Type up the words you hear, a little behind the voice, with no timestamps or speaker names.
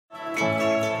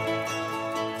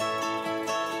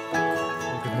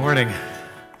morning.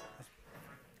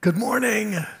 Good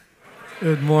morning.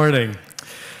 Good morning.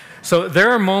 So there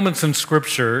are moments in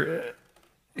Scripture,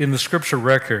 in the Scripture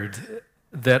record,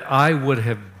 that I would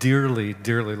have dearly,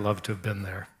 dearly loved to have been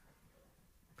there.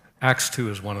 Acts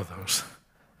 2 is one of those,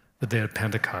 the day of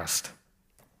Pentecost.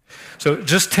 So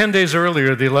just 10 days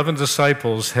earlier, the 11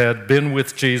 disciples had been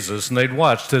with Jesus, and they'd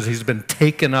watched as he's been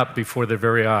taken up before their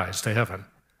very eyes to heaven.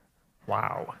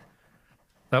 Wow.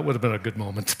 That would have been a good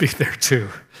moment to be there too.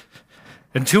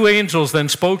 And two angels then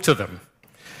spoke to them.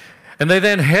 And they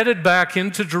then headed back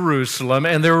into Jerusalem,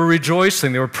 and they were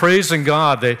rejoicing. They were praising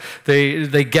God.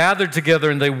 They gathered together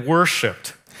and they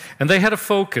worshiped. And they had a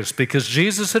focus because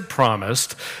Jesus had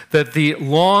promised that the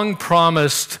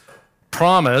long-promised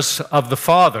promise of the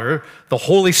Father, the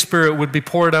Holy Spirit, would be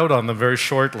poured out on them very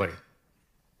shortly.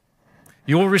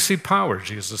 You will receive power,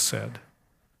 Jesus said.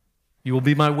 You will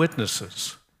be my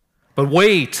witnesses. But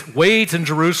wait in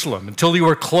Jerusalem until you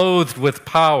are clothed with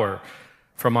power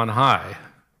from on high.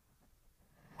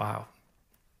 Wow.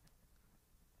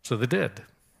 So they did.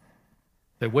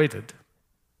 They waited.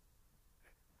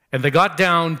 And they got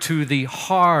down to the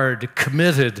hard,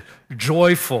 committed,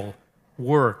 joyful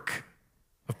work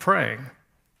of praying.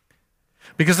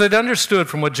 Because they'd understood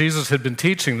from what Jesus had been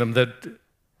teaching them that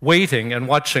waiting and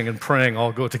watching and praying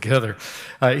all go together.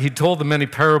 He told them many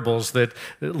parables that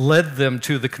led them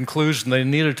to the conclusion they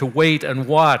needed to wait and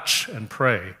watch and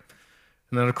pray.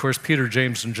 And then, of course, Peter,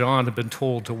 James, and John had been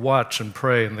told to watch and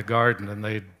pray in the garden, and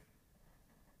they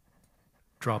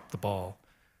dropped the ball.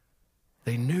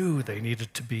 They knew they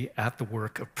needed to be at the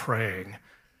work of praying.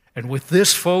 And with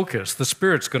this focus, the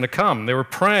Spirit's going to come. They were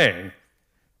praying.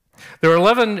 There were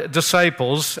 11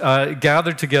 disciples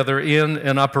gathered together in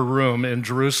an upper room in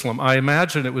Jerusalem. I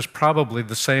imagine it was probably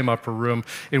the same upper room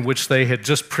in which they had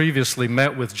just previously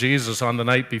met with Jesus on the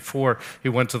night before he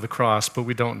went to the cross, but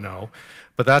we don't know.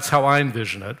 But that's how I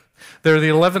envision it. There are the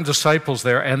 11 disciples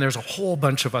there, and there's a whole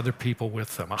bunch of other people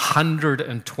with them.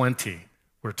 120,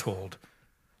 we're told.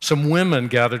 Some women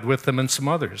gathered with them and some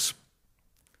others.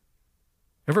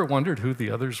 Ever wondered who the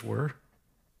others were?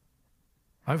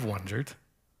 I've wondered.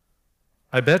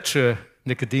 I bet you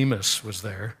Nicodemus was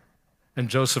there and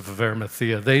Joseph of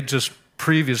Arimathea. They'd just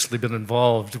previously been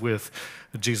involved with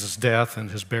Jesus' death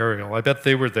and his burial. I bet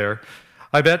they were there.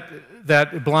 I bet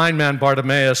that blind man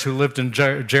Bartimaeus who lived in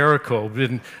Jericho,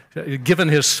 been given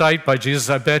his sight by Jesus,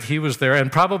 I bet he was there. And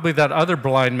probably that other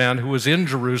blind man who was in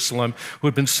Jerusalem, who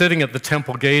had been sitting at the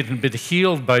temple gate and been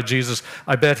healed by Jesus,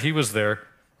 I bet he was there.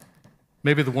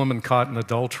 Maybe the woman caught in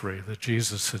adultery that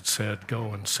Jesus had said,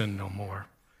 "Go and sin no more."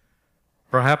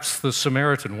 Perhaps the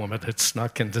Samaritan woman had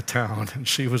snuck into town and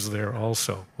she was there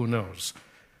also. Who knows?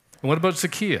 And what about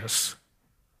Zacchaeus?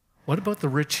 What about the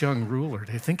rich young ruler?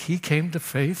 Do you think he came to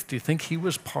faith? Do you think he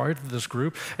was part of this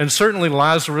group? And certainly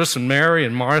Lazarus and Mary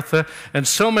and Martha and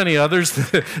so many others.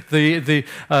 The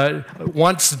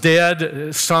once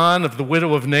dead son of the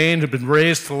widow of Nain had been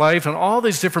raised to life, and all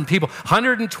these different people.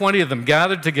 120 of them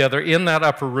gathered together in that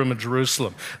upper room in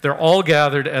Jerusalem. They're all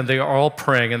gathered and they are all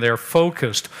praying and they're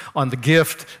focused on the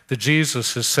gift that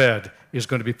Jesus has said is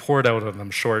going to be poured out on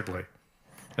them shortly.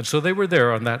 And so they were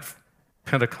there on that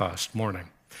Pentecost morning.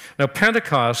 Now,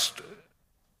 Pentecost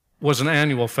was an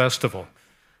annual festival.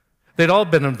 They'd all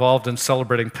been involved in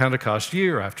celebrating Pentecost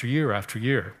year after year after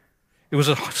year. It was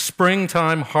a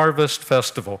springtime harvest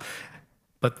festival.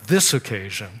 But this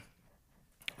occasion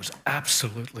was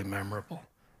absolutely memorable,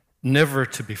 never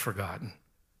to be forgotten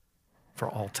for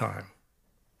all time.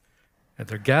 And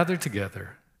they're gathered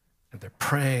together, and they're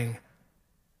praying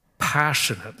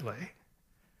passionately.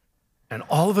 And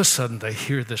all of a sudden, they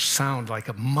hear this sound like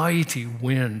a mighty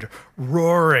wind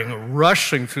roaring,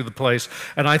 rushing through the place.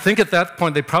 And I think at that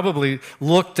point, they probably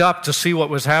looked up to see what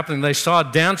was happening. They saw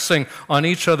dancing on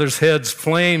each other's heads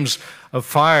flames of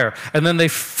fire. And then they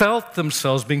felt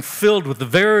themselves being filled with the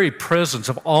very presence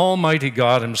of Almighty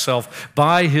God himself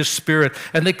by his Spirit.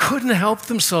 And they couldn't help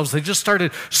themselves. They just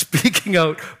started speaking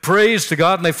out praise to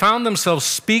God. And they found themselves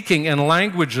speaking in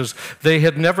languages they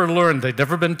had never learned. They'd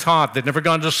never been taught. They'd never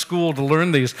gone to school to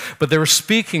learn these. But they were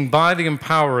speaking by the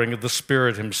empowering of the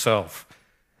Spirit himself.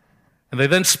 And they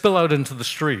then spill out into the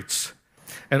streets.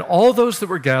 And all those that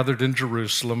were gathered in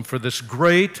Jerusalem for this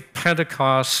great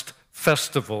Pentecost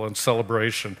festival and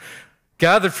celebration,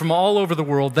 gathered from all over the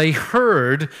world, they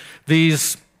heard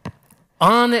these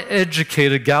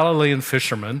uneducated Galilean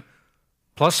fishermen,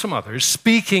 plus some others,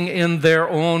 speaking in their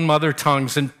own mother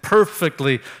tongues in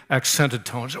perfectly accented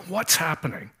tones. What's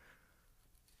happening?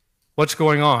 What's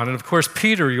going on? And of course,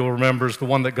 Peter, you'll remember, is the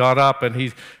one that got up and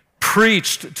he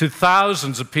preached to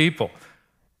thousands of people.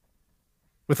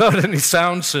 Without any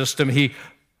sound system, he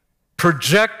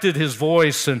projected his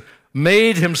voice and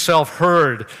made himself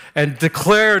heard and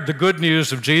declared the good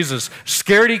news of Jesus.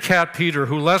 Scaredy cat Peter,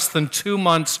 who less than 2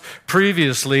 months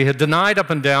previously had denied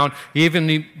up and down, he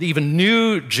even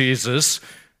knew Jesus,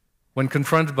 when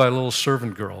confronted by a little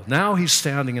servant girl. Now he's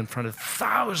standing in front of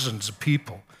thousands of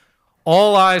people,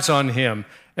 all eyes on him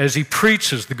as he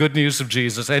preaches the good news of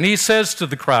Jesus. And he says to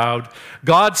the crowd,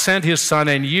 God sent his son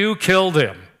and you killed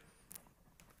him,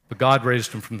 but God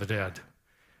raised him from the dead.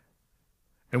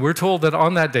 And we're told that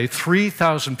on that day,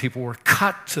 3,000 people were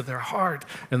cut to their heart.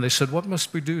 And they said, what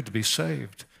must we do to be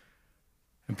saved?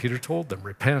 And Peter told them,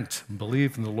 repent and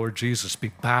believe in the Lord Jesus,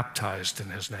 be baptized in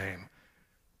his name.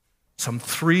 Some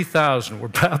 3,000 were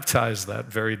baptized that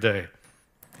very day.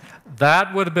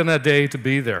 That would have been a day to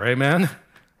be there, amen?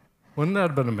 Wouldn't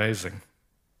that have been amazing?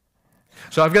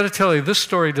 So I've got to tell you, this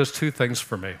story does two things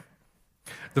for me.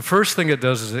 The first thing it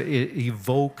does is it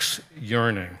evokes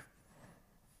yearning,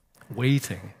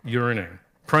 waiting, yearning,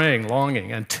 praying,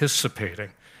 longing,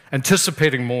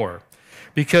 anticipating more.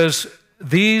 Because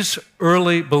these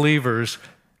early believers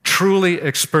truly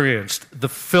experienced the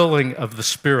filling of the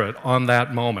Spirit on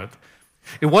that moment.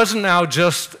 It wasn't now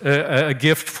just a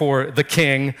gift for the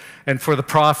king and for the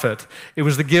prophet. It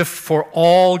was the gift for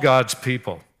all God's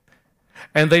people.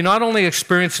 And they not only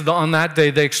experienced it on that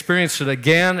day, they experienced it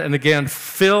again and again,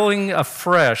 filling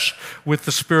afresh with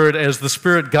the Spirit as the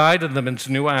Spirit guided them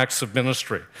into new acts of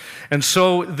ministry. And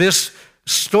so this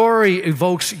story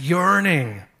evokes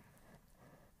yearning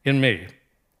in me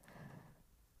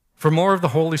for more of the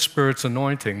Holy Spirit's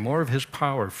anointing, more of his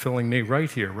power filling me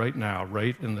right here, right now,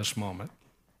 right in this moment.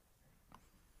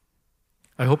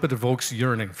 I hope it evokes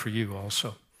yearning for you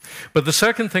also. But the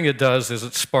second thing it does is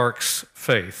it sparks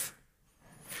faith.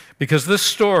 Because this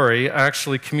story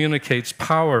actually communicates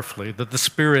powerfully that the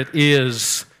Spirit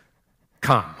is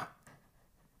come.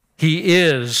 He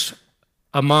is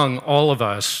among all of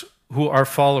us who are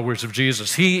followers of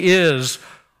Jesus. He is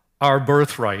our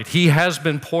birthright. He has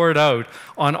been poured out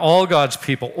on all God's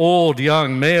people, old,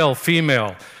 young, male,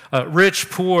 female,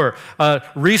 rich, poor,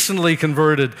 recently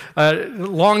converted,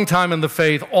 long time in the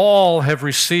faith. All have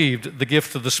received the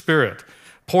gift of the Spirit,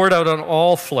 poured out on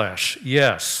all flesh,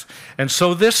 yes. And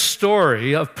so this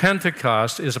story of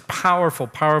Pentecost is a powerful,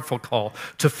 powerful call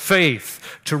to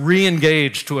faith, to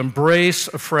re-engage, to embrace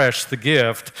afresh the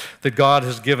gift that God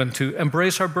has given, to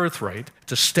embrace our birthright,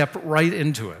 to step right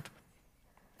into it.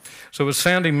 So it was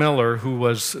Sandy Miller, who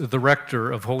was the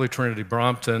rector of Holy Trinity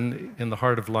Brompton in the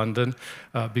heart of London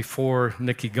before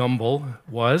Nicky Gumbel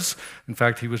was. In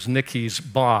fact, he was Nicky's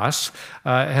boss,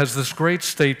 has this great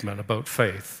statement about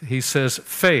faith. He says,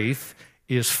 faith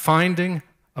is finding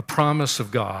a promise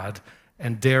of God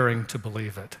and daring to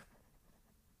believe it.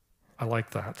 I like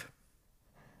that.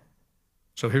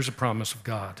 So here's a promise of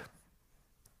God.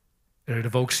 And it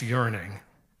evokes yearning,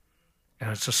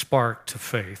 and it's a spark to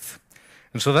faith.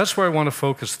 And so that's where I want to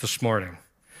focus this morning.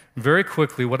 Very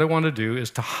quickly, what I want to do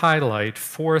is to highlight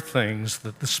 4 things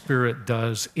that the Spirit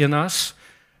does in us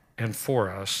and for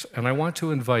us. And I want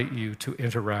to invite you to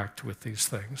interact with these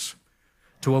things,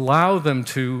 to allow them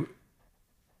to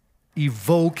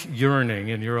evoke yearning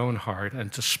in your own heart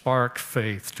and to spark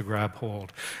faith to grab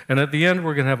hold. And at the end,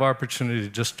 we're going to have opportunity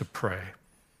just to pray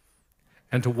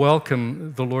and to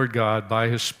welcome the Lord God by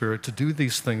his Spirit to do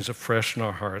these things afresh in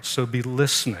our hearts. So be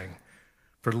listening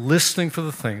for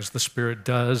the things the Spirit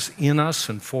does in us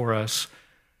and for us,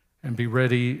 and be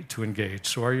ready to engage.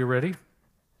 So are you ready?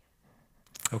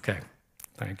 Okay,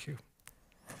 thank you.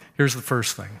 Here's the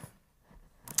first thing,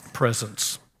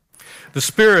 presence. The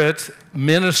Spirit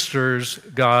ministers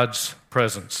God's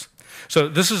presence. So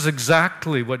this is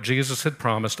exactly what Jesus had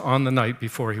promised on the night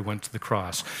before he went to the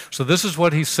cross. So this is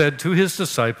what he said to his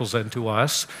disciples and to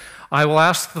us. I will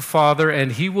ask the Father,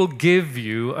 and he will give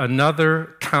you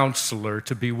another counselor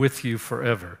to be with you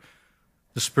forever,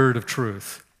 the Spirit of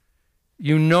truth.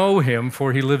 You know him,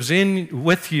 for he lives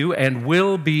with you and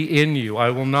will be in you. I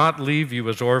will not leave you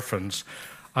as orphans.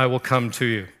 I will come to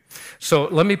you. So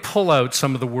let me pull out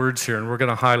some of the words here, and we're going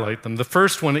to highlight them. The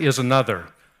first one is another.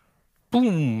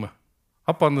 Boom,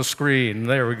 up on the screen.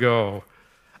 There we go.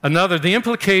 Another, the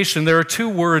implication, there are 2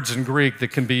 words in Greek that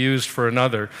can be used for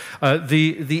another.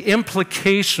 The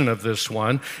implication of this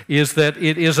one is that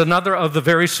it is another of the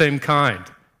very same kind.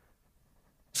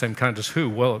 Same kind as who?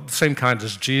 Well, the same kind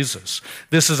as Jesus.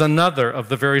 This is another of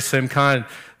the very same kind.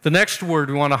 The next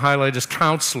word we want to highlight is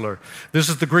counselor. This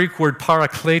is the Greek word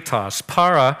parakletos.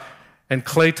 Para and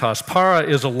kletos. Para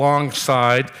is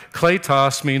alongside.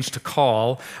 Kletos means to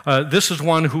call. This is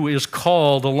one who is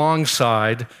called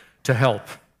alongside to help.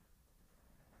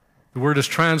 The word is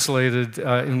translated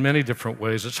in many different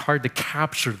ways. It's hard to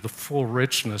capture the full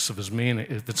richness of its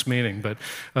meaning, but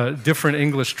different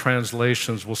English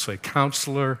translations will say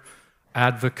counselor,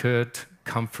 advocate,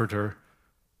 comforter,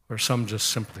 or some just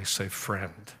simply say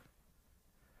friend.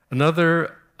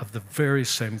 Another of the very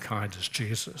same kind as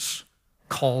Jesus,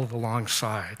 called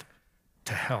alongside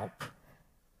to help.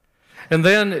 And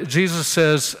then Jesus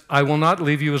says, I will not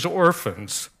leave you as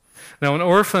orphans. Now, an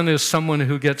orphan is someone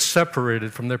who gets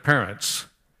separated from their parents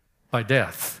by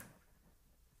death.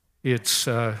 It's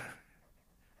not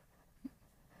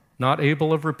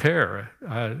able of repair.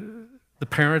 The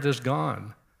parent is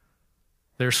gone.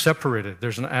 They're separated.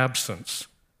 There's an absence.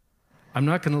 I'm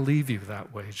not going to leave you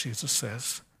that way, Jesus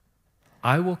says.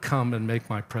 I will come and make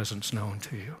my presence known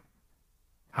to you.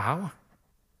 How?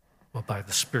 Well, by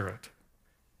the Spirit.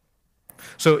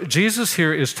 So Jesus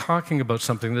here is talking about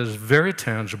something that is very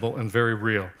tangible and very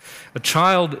real. A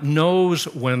child knows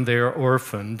when they are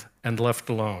orphaned and left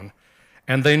alone,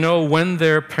 and they know when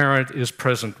their parent is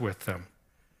present with them.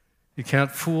 You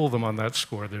can't fool them on that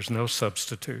score. There's no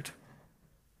substitute.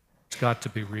 It's got to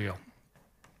be real.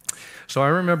 So I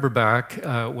remember back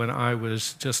when I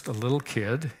was just a little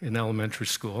kid in elementary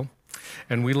school,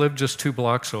 and we lived just 2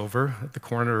 blocks over at the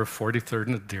corner of 43rd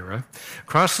and Adira.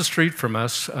 Across the street from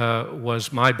us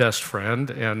was my best friend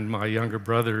and my younger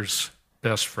brother's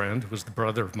best friend, who was the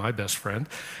brother of my best friend.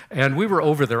 And we were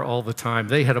over there all the time.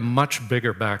 They had a much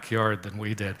bigger backyard than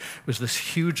we did. It was this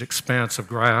huge expanse of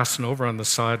grass, and over on the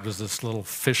side was this little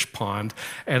fish pond.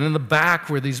 And in the back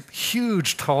were these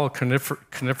huge, tall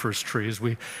coniferous trees.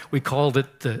 We called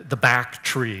it the back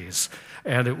trees.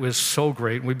 And it was so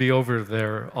great. We'd be over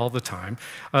there all the time.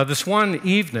 This one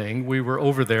evening, we were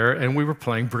over there, and we were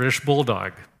playing British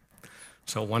Bulldog.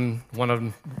 So one of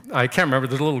them, I can't remember,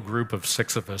 there's a little group of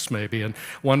 6 of us maybe, and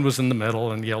one was in the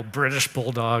middle and yelled British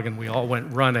Bulldog, and we all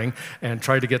went running and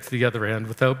tried to get to the other end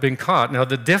without being caught. Now,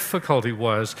 the difficulty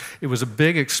was it was a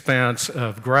big expanse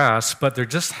of grass, but there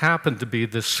just happened to be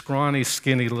this scrawny,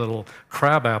 skinny little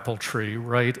crabapple tree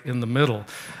right in the middle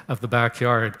of the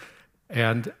backyard.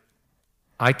 And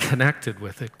I connected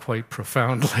with it quite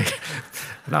profoundly,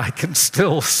 and I can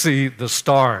still see the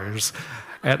stars.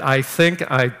 And I think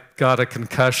I got a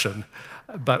concussion,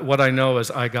 but what I know is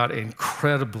I got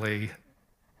incredibly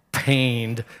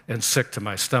pained and sick to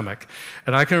my stomach.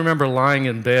 And I can remember lying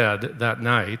in bed that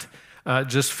night,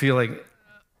 just feeling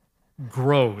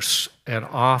gross and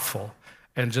awful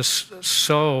and just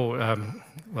so,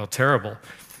 terrible.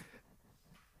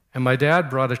 And my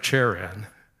dad brought a chair in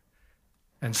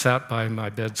and sat by my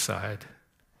bedside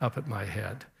up at my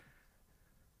head.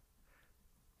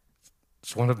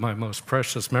 It's one of my most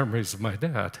precious memories of my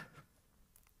dad.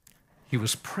 He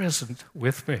was present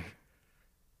with me.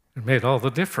 It made all the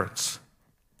difference.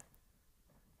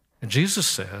 And Jesus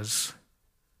says,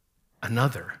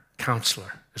 another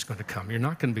counselor is going to come. You're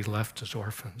not going to be left as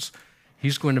orphans.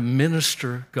 He's going to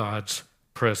minister God's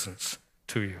presence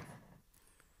to you.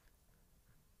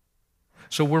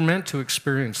 So we're meant to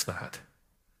experience that.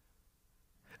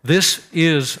 This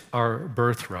is our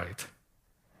birthright.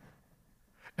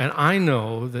 And I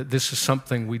know that this is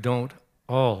something we don't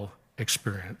all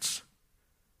experience.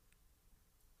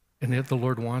 And yet the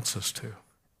Lord wants us to.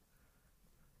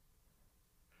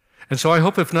 And so I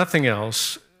hope, if nothing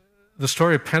else, the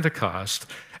story of Pentecost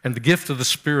and the gift of the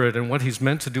Spirit and what He's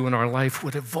meant to do in our life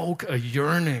would evoke a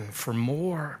yearning for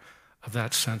more of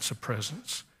that sense of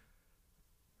presence.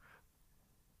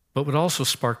 But would also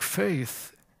spark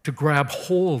faith to grab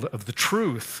hold of the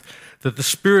truth that the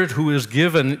Spirit who is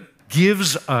given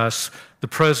gives us the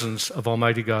presence of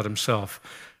Almighty God Himself.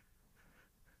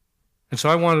 And so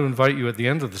I want to invite you at the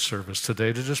end of the service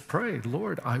today to just pray,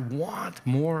 Lord, I want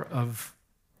more of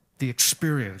the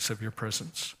experience of your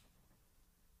presence.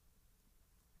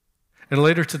 And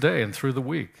later today and through the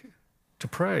week, to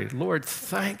pray, Lord,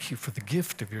 thank you for the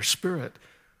gift of your Spirit.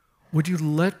 Would you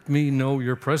let me know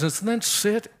your presence? And then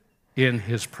sit in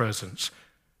His presence.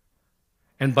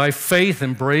 And by faith,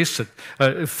 embrace it.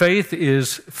 Faith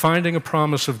is finding a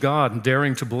promise of God and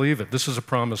daring to believe it. This is a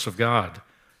promise of God.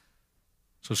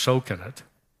 So soak in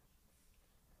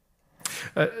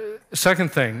it.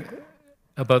 Second thing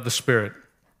about the Spirit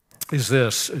is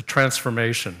this,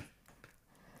 transformation.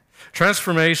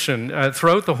 Transformation,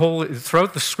 throughout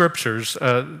the Scriptures,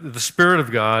 the Spirit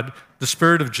of God, the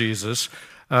Spirit of Jesus,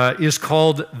 is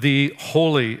called the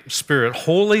Holy Spirit.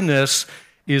 Holiness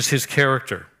is His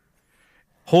character.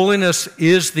 Holiness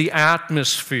is the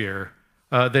atmosphere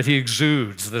that He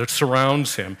exudes, that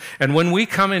surrounds Him. And when we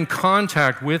come in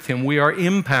contact with Him, we are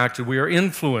impacted, we are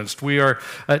influenced, we are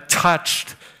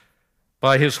touched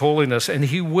by his holiness, and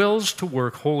he wills to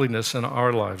work holiness in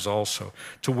our lives also,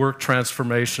 to work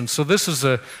transformation. So this is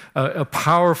a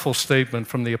powerful statement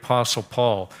from the Apostle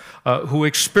Paul, who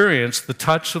experienced the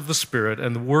touch of the Spirit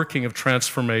and the working of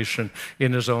transformation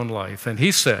in his own life. And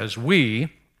he says,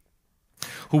 we,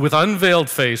 who with unveiled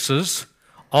faces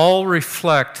all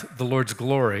reflect the Lord's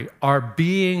glory, are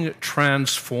being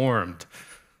transformed.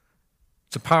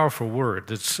 It's a powerful word.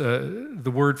 It's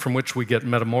the word from which we get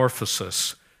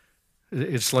metamorphosis.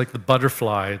 It's like the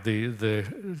butterfly,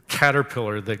 the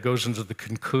caterpillar that goes into the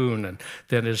cocoon and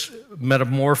then is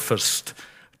metamorphosed,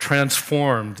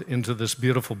 transformed into this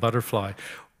beautiful butterfly.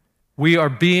 We are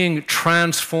being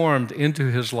transformed into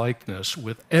his likeness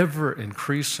with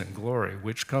ever-increasing glory,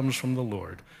 which comes from the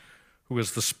Lord, who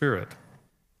is the Spirit.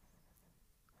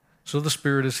 So the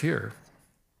Spirit is here.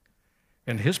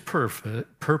 And his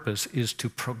purpose is to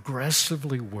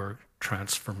progressively work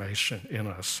transformation in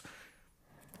us.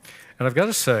 And I've got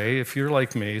to say, if you're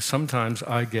like me, sometimes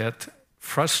I get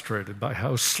frustrated by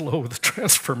how slow the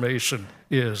transformation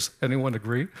is. Anyone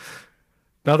agree?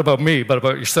 Not about me, but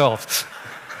about yourself.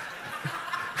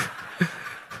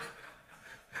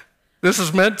 This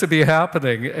is meant to be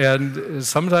happening, and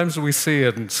sometimes we see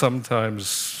it, and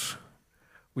sometimes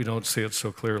we don't see it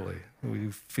so clearly. We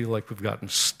feel like we've gotten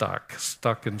stuck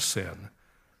in sin,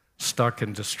 stuck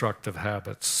in destructive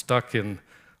habits, stuck in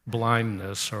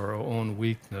blindness or our own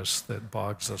weakness that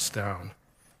bogs us down.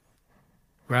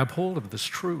 Grab hold of this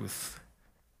truth,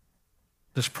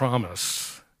 this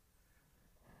promise.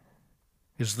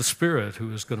 Is the Spirit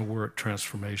who is going to work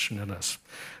transformation in us.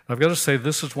 And I've got to say,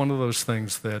 this is one of those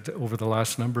things that over the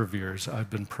last number of years I've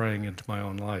been praying into my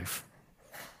own life.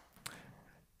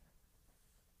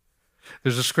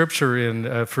 There's a scripture in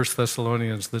 1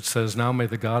 Thessalonians that says, now may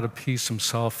the God of peace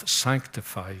himself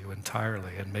sanctify you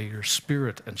entirely, and may your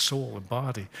spirit and soul and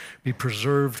body be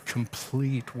preserved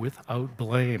complete without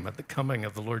blame at the coming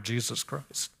of the Lord Jesus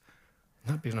Christ.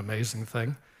 Wouldn't that be an amazing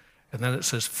thing? And then it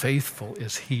says, faithful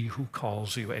is he who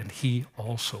calls you, and he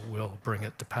also will bring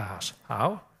it to pass.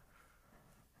 How?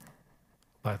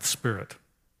 By the Spirit.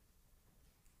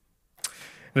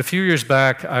 And a few years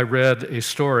back, I read a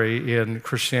story in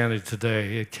Christianity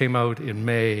Today. It came out in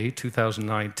May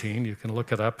 2019. You can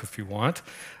look it up if you want.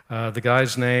 The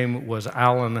guy's name was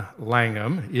Alan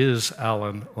Langham, is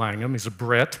Alan Langham. He's a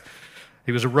Brit.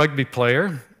 He was a rugby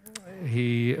player.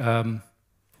 He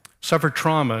suffered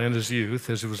trauma in his youth.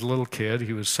 As he was a little kid,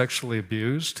 he was sexually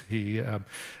abused. He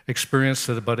experienced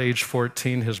at about age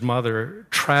 14 his mother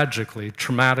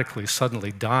traumatically,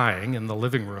 suddenly dying in the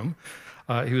living room.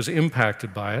 He was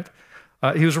impacted by it.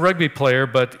 He was a rugby player,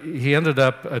 but he ended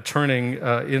up turning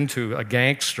into a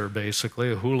gangster,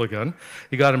 basically, a hooligan.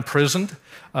 He got imprisoned.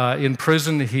 In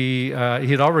prison, he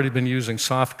had already been using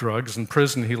soft drugs. In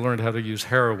prison, he learned how to use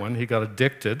heroin. He got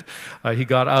addicted. He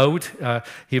got out.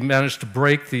 He managed to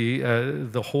break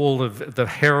the hold of the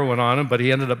heroin on him, but he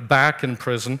ended up back in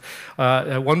prison.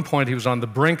 At one point, he was on the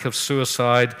brink of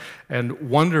suicide, and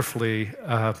wonderfully,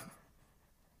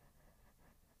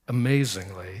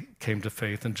 amazingly, came to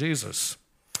faith in Jesus.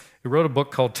 He wrote a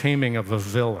book called Taming of a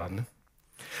Villain.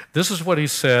 This is what he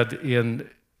said in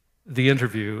the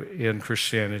interview in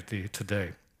Christianity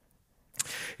Today.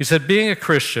 He said, being a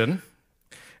Christian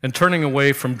and turning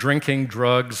away from drinking,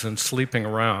 drugs, and sleeping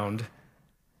around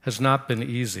has not been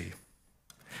easy.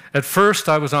 At first,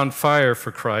 I was on fire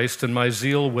for Christ, and my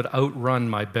zeal would outrun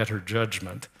my better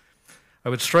judgment. I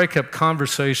would strike up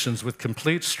conversations with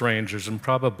complete strangers and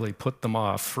probably put them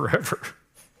off forever.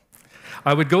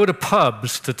 I would go to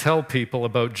pubs to tell people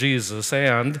about Jesus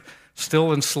and,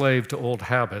 still enslaved to old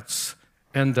habits,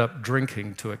 end up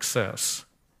drinking to excess.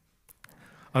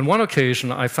 On one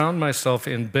occasion, I found myself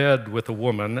in bed with a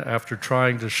woman after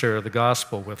trying to share the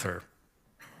gospel with her.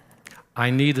 I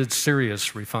needed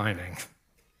serious refining.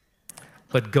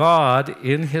 But God,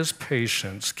 in his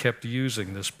patience, kept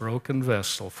using this broken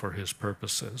vessel for his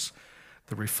purposes.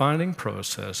 The refining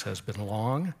process has been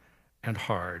long and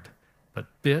hard, but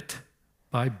bit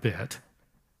by bit,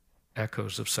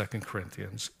 echoes of 2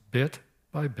 Corinthians, bit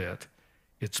by bit,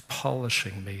 it's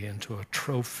polishing me into a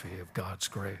trophy of God's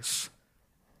grace.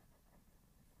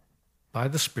 By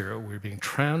the Spirit, we're being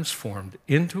transformed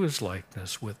into his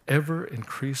likeness with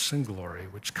ever-increasing glory,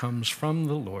 which comes from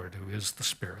the Lord, who is the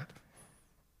Spirit.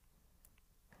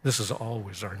 This is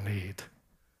always our need.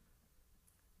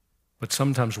 But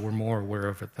sometimes we're more aware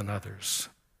of it than others.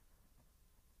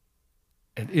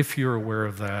 And if you're aware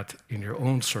of that in your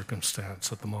own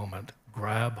circumstance at the moment,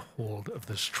 grab hold of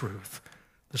this truth.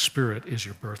 The Spirit is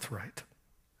your birthright.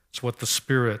 It's what the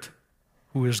Spirit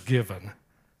who is given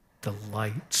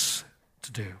delights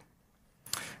to do.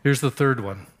 Here's the third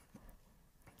one.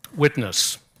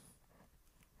 witness.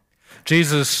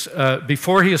 Jesus,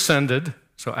 before he ascended,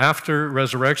 so after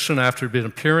resurrection, after he'd been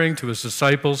appearing to his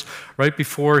disciples, right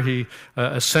before he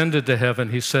ascended to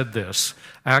heaven, he said this,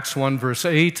 Acts 1, verse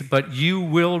 8, "But you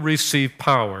will receive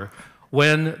power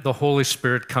when the Holy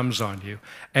Spirit comes on you,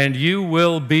 and you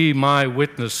will be my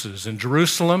witnesses in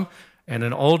Jerusalem and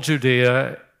in all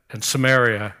Judea and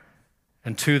Samaria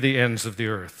and to the ends of the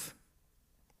earth."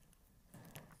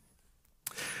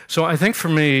 So I think for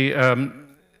me,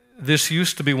 this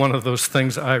used to be one of those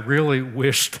things I really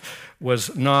wished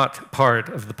was not part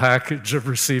of the package of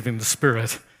receiving the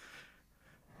Spirit.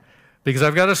 Because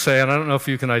I've got to say, and I don't know if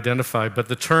you can identify, but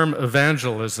the term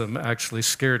evangelism actually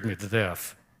scared me to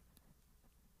death.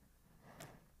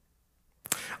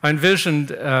 I envisioned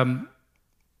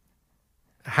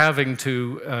having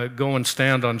to go and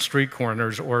stand on street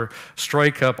corners or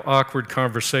strike up awkward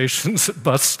conversations at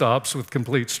bus stops with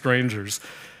complete strangers,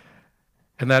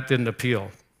 and that didn't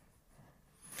appeal.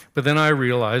 But then I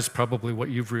realized, probably what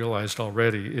you've realized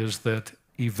already, is that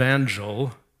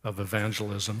evangel, of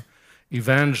evangelism,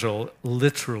 evangel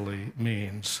literally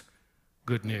means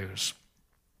good news.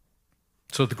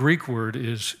 So the Greek word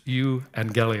is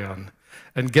euangelion.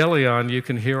 Angelion, you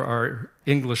can hear our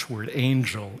English word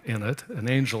angel in it. An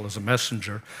angel is a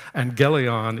messenger.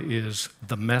 Angelion is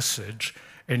the message.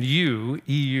 And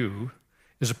EU,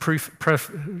 is a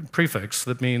prefix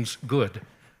that means good.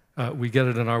 We get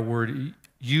it in our word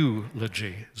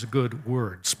eulogy. It's a good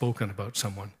word spoken about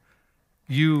someone.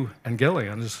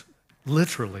 Euangelion is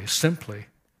literally, simply,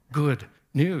 good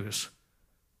news.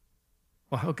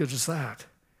 Well, how good is that?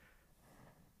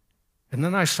 And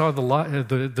then I saw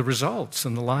the results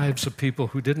in the lives of people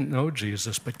who didn't know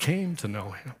Jesus but came to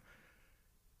know him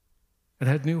and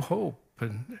had new hope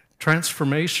and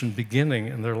transformation beginning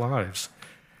in their lives.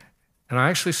 And I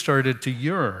actually started to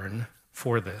yearn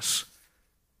for this,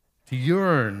 to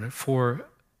yearn for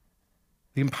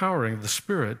the empowering of the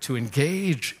Spirit to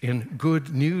engage in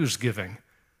good news giving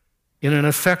in an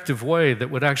effective way that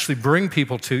would actually bring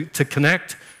people to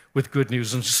connect with good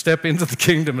news and to step into the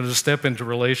kingdom and to step into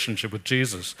relationship with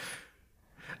Jesus.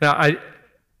 Now, I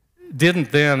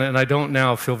didn't then, and I don't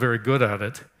now feel very good at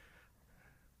it.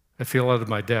 I feel out of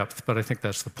my depth, but I think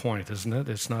that's the point, isn't it?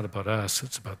 It's not about us,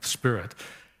 it's about the Spirit.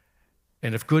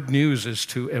 And if good news is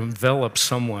to envelop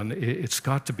someone, it's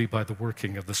got to be by the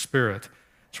working of the Spirit.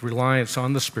 It's reliance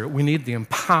on the Spirit. We need the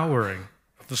empowering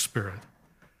of the Spirit.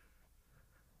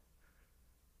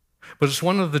 But it's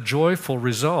one of the joyful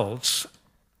results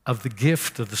of the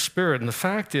gift of the Spirit. And the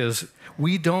fact is,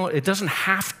 it doesn't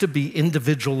have to be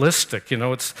individualistic. You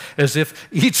know, it's as if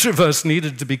each of us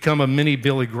needed to become a mini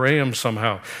Billy Graham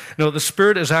somehow. No, the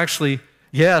Spirit is actually,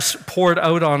 yes, poured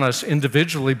out on us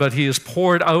individually, but he is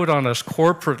poured out on us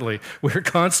corporately. We're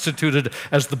constituted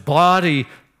as the body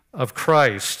of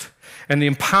Christ. And the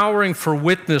empowering for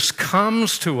witness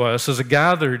comes to us as a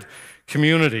gathered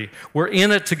community. We're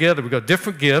in it together. We've got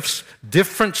different gifts,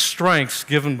 different strengths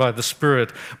given by the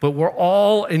Spirit, but we're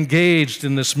all engaged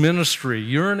in this ministry,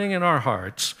 yearning in our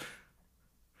hearts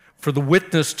for the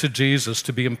witness to Jesus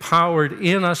to be empowered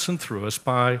in us and through us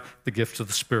by the gift of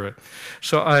the Spirit.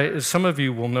 So some of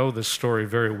you will know this story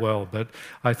very well, but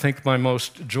I think my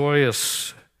most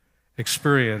joyous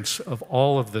experience of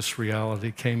all of this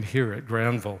reality came here at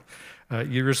Granville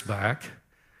years back.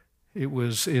 It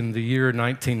was in the year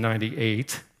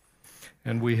 1998,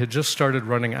 and we had just started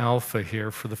running Alpha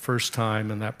here for the first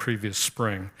time in that previous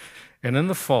spring. And in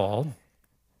the fall,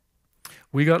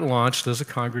 we got launched as a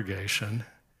congregation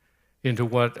into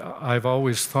what I've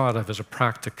always thought of as a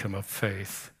practicum of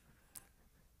faith.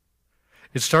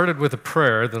 It started with a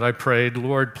prayer that I prayed,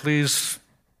 Lord, please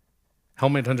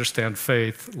help me to understand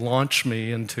faith, launch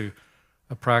me into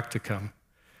a practicum.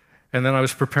 And then I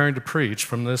was preparing to preach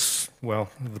from this,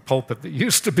 the pulpit that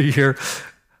used to be here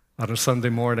on a Sunday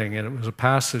morning, and it was a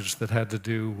passage that had to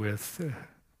do with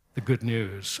the good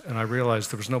news. And I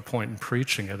realized there was no point in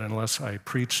preaching it unless I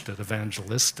preached it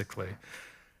evangelistically.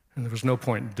 And there was no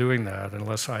point in doing that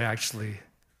unless I actually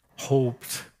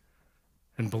hoped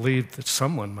and believed that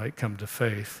someone might come to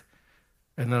faith.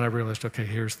 And then I realized, okay,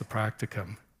 here's the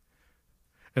practicum.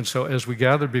 And so as we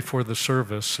gathered before the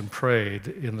service and prayed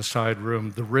in the side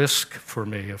room, the risk for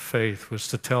me of faith was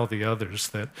to tell the others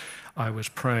that I was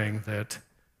praying that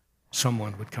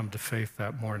someone would come to faith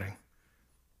that morning.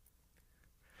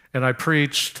 And I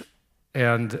preached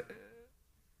and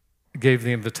gave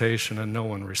the invitation, and no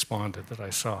one responded that I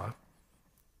saw.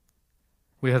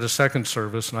 We had a second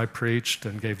service, and I preached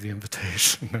and gave the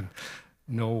invitation, and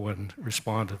no one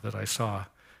responded that I saw.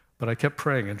 But I kept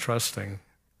praying and trusting.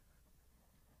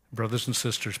 Brothers and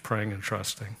sisters praying and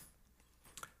trusting.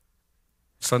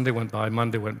 Sunday went by,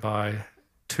 Monday went by,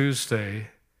 Tuesday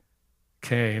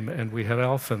came, and we had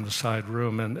Alpha in the side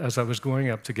room. And as I was going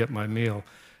up to get my meal,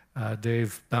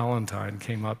 Dave Ballantyne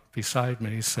came up beside me.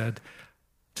 He said,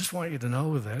 just want you to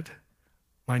know that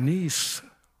my niece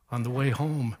on the way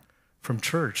home from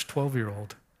church,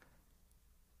 12-year-old,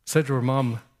 said to her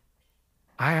mom,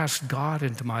 I asked God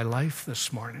into my life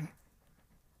this morning.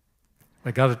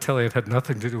 I got to tell you, it had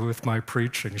nothing to do with my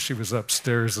preaching. She was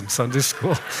upstairs in Sunday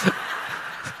school.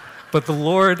 But the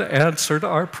Lord answered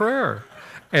our prayer.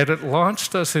 And it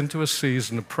launched us into a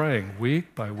season of praying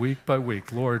week by week by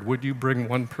week. Lord, would you bring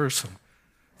one person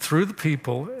through the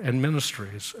people and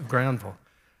ministries of Granville?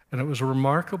 And it was a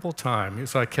remarkable time.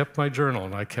 So I kept my journal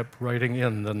and I kept writing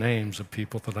in the names of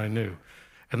people that I knew.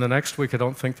 And the next week, I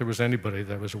don't think there was anybody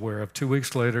that I was aware of. 2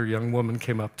 weeks later, a young woman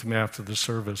came up to me after the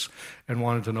service and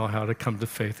wanted to know how to come to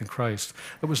faith in Christ.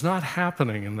 It was not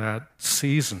happening in that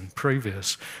season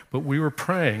previous, but we were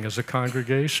praying as a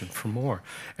congregation for more.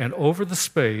 And over the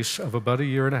space of about a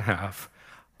year and a half,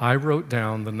 I wrote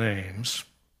down the names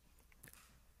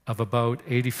of about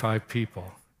 85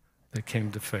 people that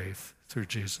came to faith through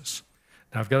Jesus.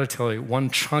 Now, I've got to tell you, one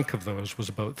chunk of those was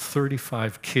about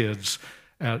 35 kids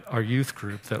at our youth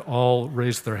group that all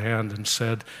raised their hand and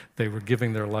said they were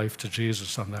giving their life to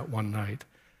Jesus on that one night.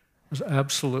 It was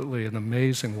absolutely an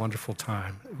amazing, wonderful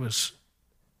time. It was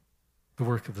the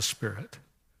work of the Spirit.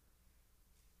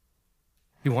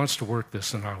 He wants to work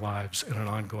this in our lives in an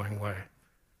ongoing way.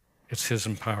 It's His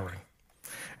empowering.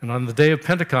 And on the day of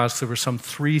Pentecost, there were some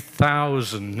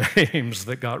 3,000 names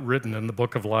that got written in the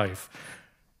book of life.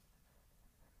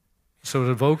 So it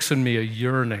evokes in me a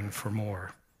yearning for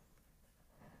more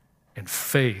and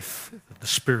faith that the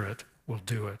Spirit will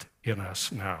do it in us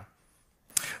now.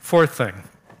 Fourth thing,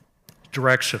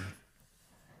 direction.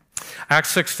 Acts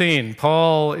 16,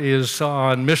 Paul is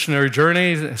on missionary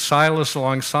journey, Silas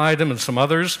alongside him and some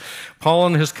others. Paul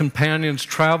and his companions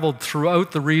traveled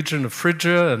throughout the region of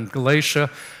Phrygia and Galatia,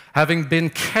 having been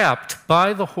kept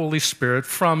by the Holy Spirit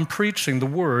from preaching the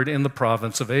word in the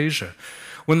province of Asia.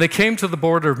 When they came to the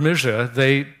border of Mysia,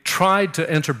 they tried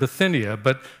to enter Bithynia,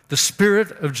 but the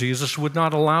Spirit of Jesus would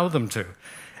not allow them to.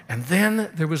 And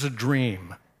then there was a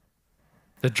dream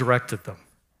that directed them.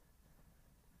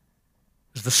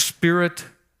 It was the Spirit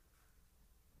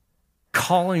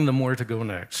calling them where to go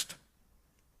next.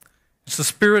 It's the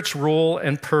Spirit's role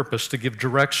and purpose to give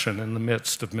direction in the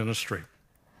midst of ministry.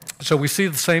 So we see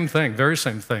the same thing, very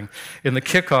same thing, in the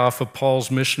kickoff of Paul's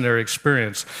missionary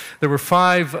experience. There were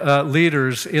 5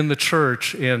 leaders in the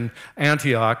church in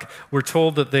Antioch. We're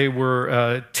told that they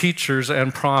were teachers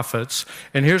and prophets.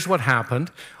 And here's what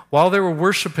happened. While they were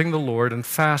worshiping the Lord and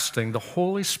fasting, the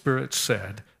Holy Spirit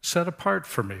said, set apart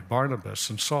for me Barnabas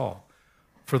and Saul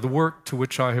for the work to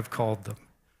which I have called them.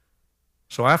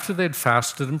 So after they'd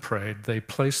fasted and prayed, they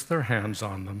placed their hands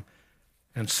on them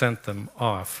and sent them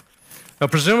off. Now,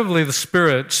 presumably the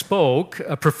Spirit spoke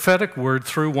a prophetic word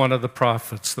through one of the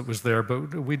prophets that was there,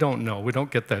 but we don't know. We don't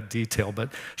get that detail.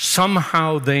 But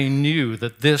somehow they knew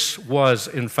that this was,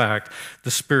 in fact,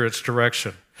 the Spirit's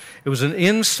direction. It was an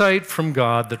insight from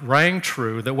God that rang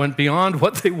true, that went beyond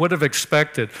what they would have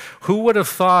expected. Who would have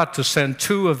thought to send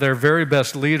 2 of their very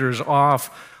best leaders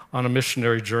off on a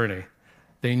missionary journey?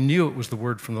 They knew it was the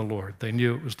word from the Lord. They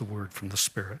knew it was the word from the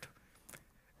Spirit.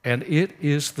 And it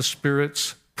is the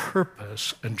Spirit's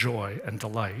purpose and joy and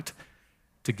delight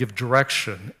to give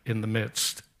direction in the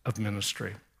midst of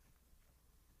ministry.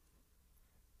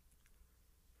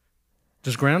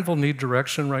 Does Granville need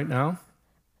direction right now?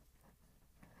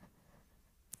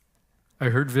 I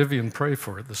heard Vivian pray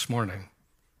for it this morning.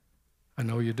 I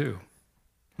know you do.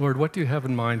 Lord, what do you have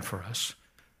in mind for us?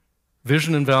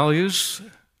 Vision and values,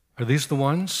 are these the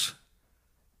ones?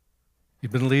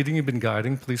 You've been leading, you've been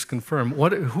guiding, please confirm.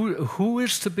 Who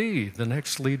is to be the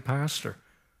next lead pastor?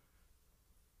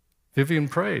 Vivian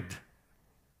prayed.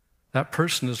 That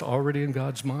person is already in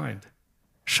God's mind.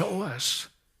 Show us.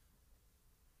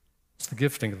 It's the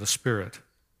gifting of the Spirit.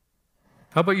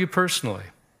 How about you personally?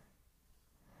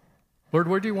 Lord,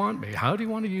 where do you want me? How do you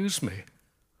want to use me?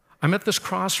 I'm at this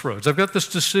crossroads. I've got this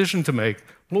decision to make.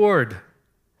 Lord,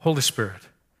 Holy Spirit,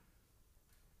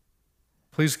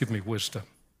 please give me wisdom.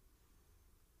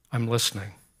 I'm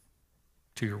listening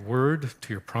to your word,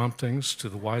 to your promptings, to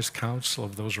the wise counsel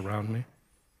of those around me.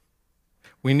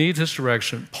 We need his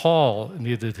direction. Paul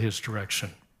needed his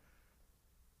direction.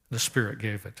 The Spirit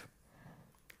gave it.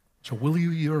 So will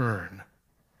you yearn?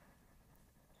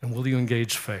 And will you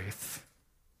engage faith?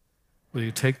 Will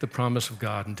you take the promise of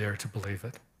God and dare to believe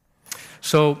it?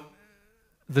 So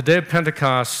the day of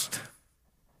Pentecost,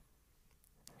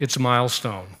 it's a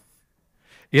milestone.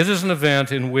 It is an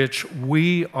event in which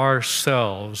we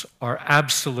ourselves are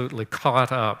absolutely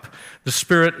caught up. The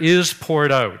Spirit is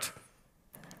poured out.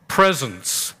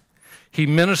 Presence. He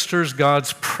ministers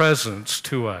God's presence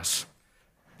to us.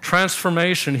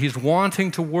 Transformation. He's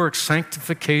wanting to work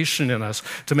sanctification in us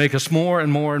to make us more and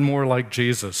more and more like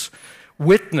Jesus.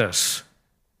 Witness.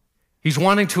 He's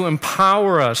wanting to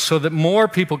empower us so that more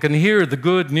people can hear the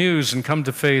good news and come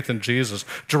to faith in Jesus.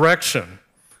 Direction.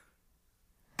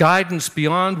 Guidance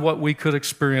beyond what we could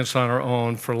experience on our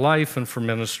own for life and for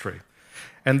ministry.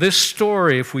 And this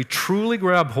story, if we truly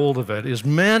grab hold of it, is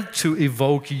meant to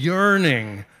evoke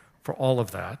yearning for all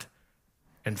of that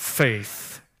and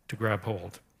faith to grab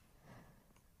hold.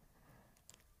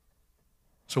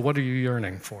 So what are you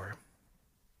yearning for?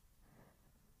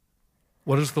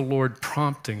 What is the Lord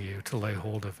prompting you to lay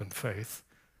hold of in faith?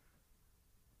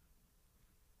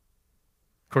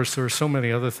 Of course, there are so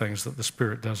many other things that the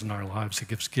Spirit does in our lives. He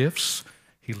gives gifts.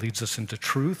 He leads us into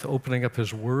truth, opening up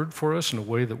His Word for us in a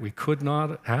way that we could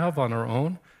not have on our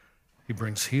own. He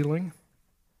brings healing.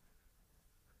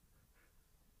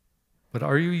 But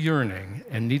are you yearning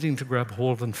and needing to grab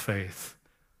hold in faith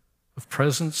of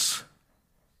presence,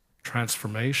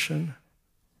 transformation,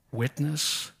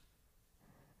 witness,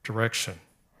 direction?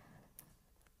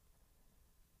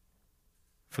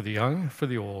 For the young, for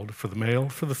the old, for the male,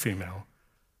 for the female,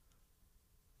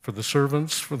 for the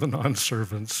servants, for the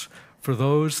non-servants, for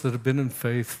those that have been in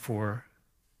faith for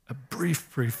a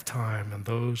brief time, and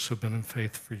those who have been in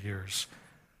faith for years.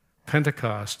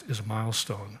 Pentecost is a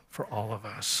milestone for all of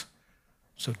us.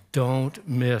 So don't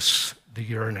miss the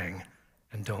yearning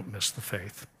and don't miss the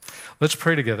faith. Let's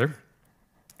pray together.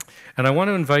 And I want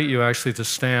to invite you actually to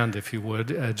stand, if you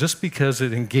would, just because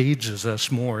it engages us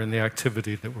more in the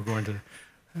activity that we're going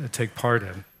to take part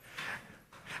in.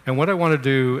 And what I want to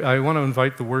do, I want to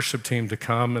invite the worship team to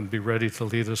come and be ready to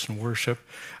lead us in worship.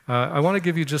 I want to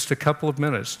give you just a couple of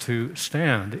minutes to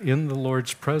stand in the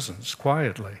Lord's presence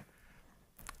quietly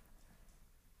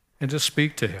and just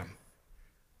speak to Him.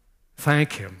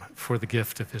 Thank Him for the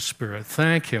gift of His Spirit.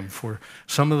 Thank Him for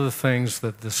some of the things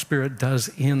that the Spirit does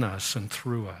in us and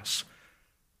through us.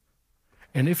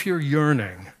 And if you're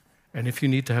yearning and if you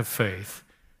need to have faith,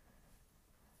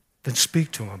 then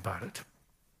speak to Him about it.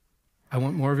 I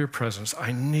want more of your presence.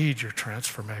 I need your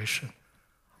transformation.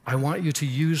 I want you to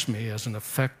use me as an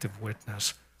effective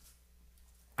witness.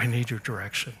 I need your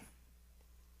direction.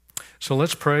 So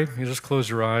let's pray. You just close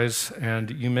your eyes, and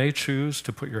you may choose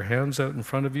to put your hands out in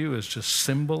front of you as just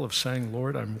symbol of saying,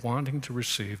 Lord, I'm wanting to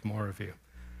receive more of you.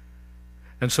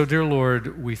 And so, dear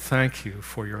Lord, we thank you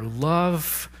for your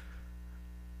love,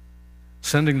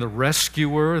 sending the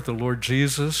rescuer, the Lord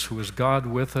Jesus, who is God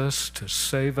with us, to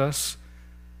save us.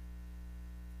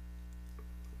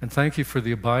 And thank you for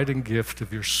the abiding gift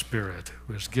of your Spirit,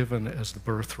 who is given as the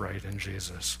birthright in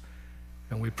Jesus.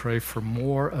 And we pray for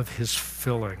more of His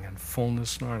filling and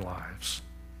fullness in our lives.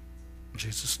 In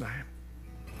Jesus' name.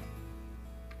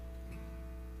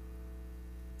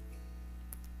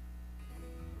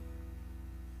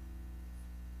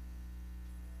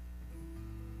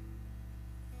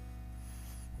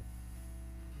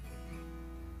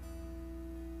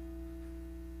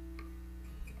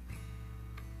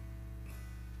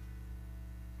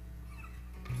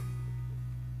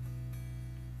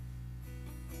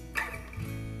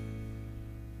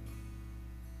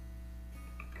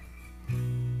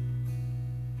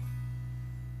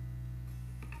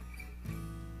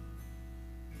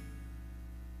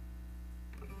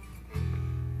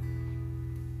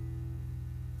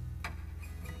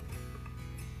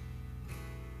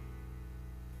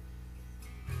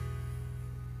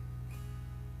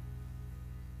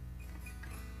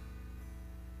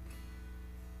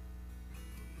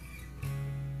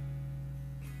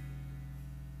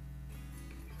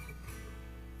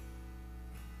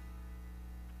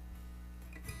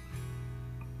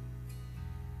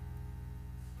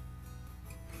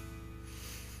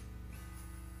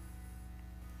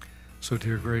 So,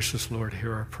 dear gracious Lord,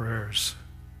 hear our prayers.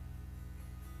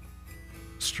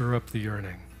 Stir up the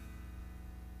yearning.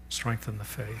 Strengthen the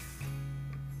faith.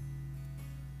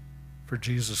 For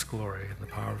Jesus' glory and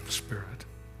the power of the Spirit.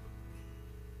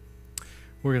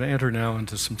 We're going to enter now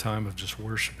into some time of just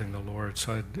worshiping the Lord,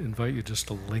 so I'd invite you just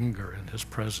to linger in His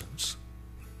presence.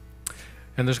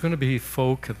 And there's going to be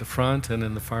folk at the front and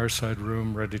in the fireside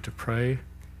room ready to pray.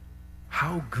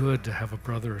 How good to have a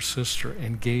brother or sister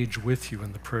engage with you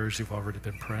in the prayers you've already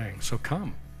been praying. So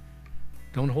come.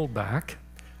 Don't hold back.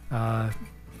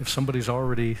 If somebody's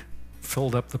already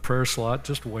filled up the prayer slot,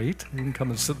 just wait. You can come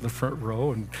and sit in the front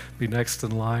row and be next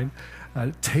in line.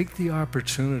 Take the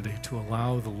opportunity to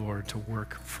allow the Lord to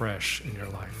work fresh in your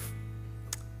life.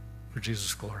 for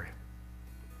Jesus' glory.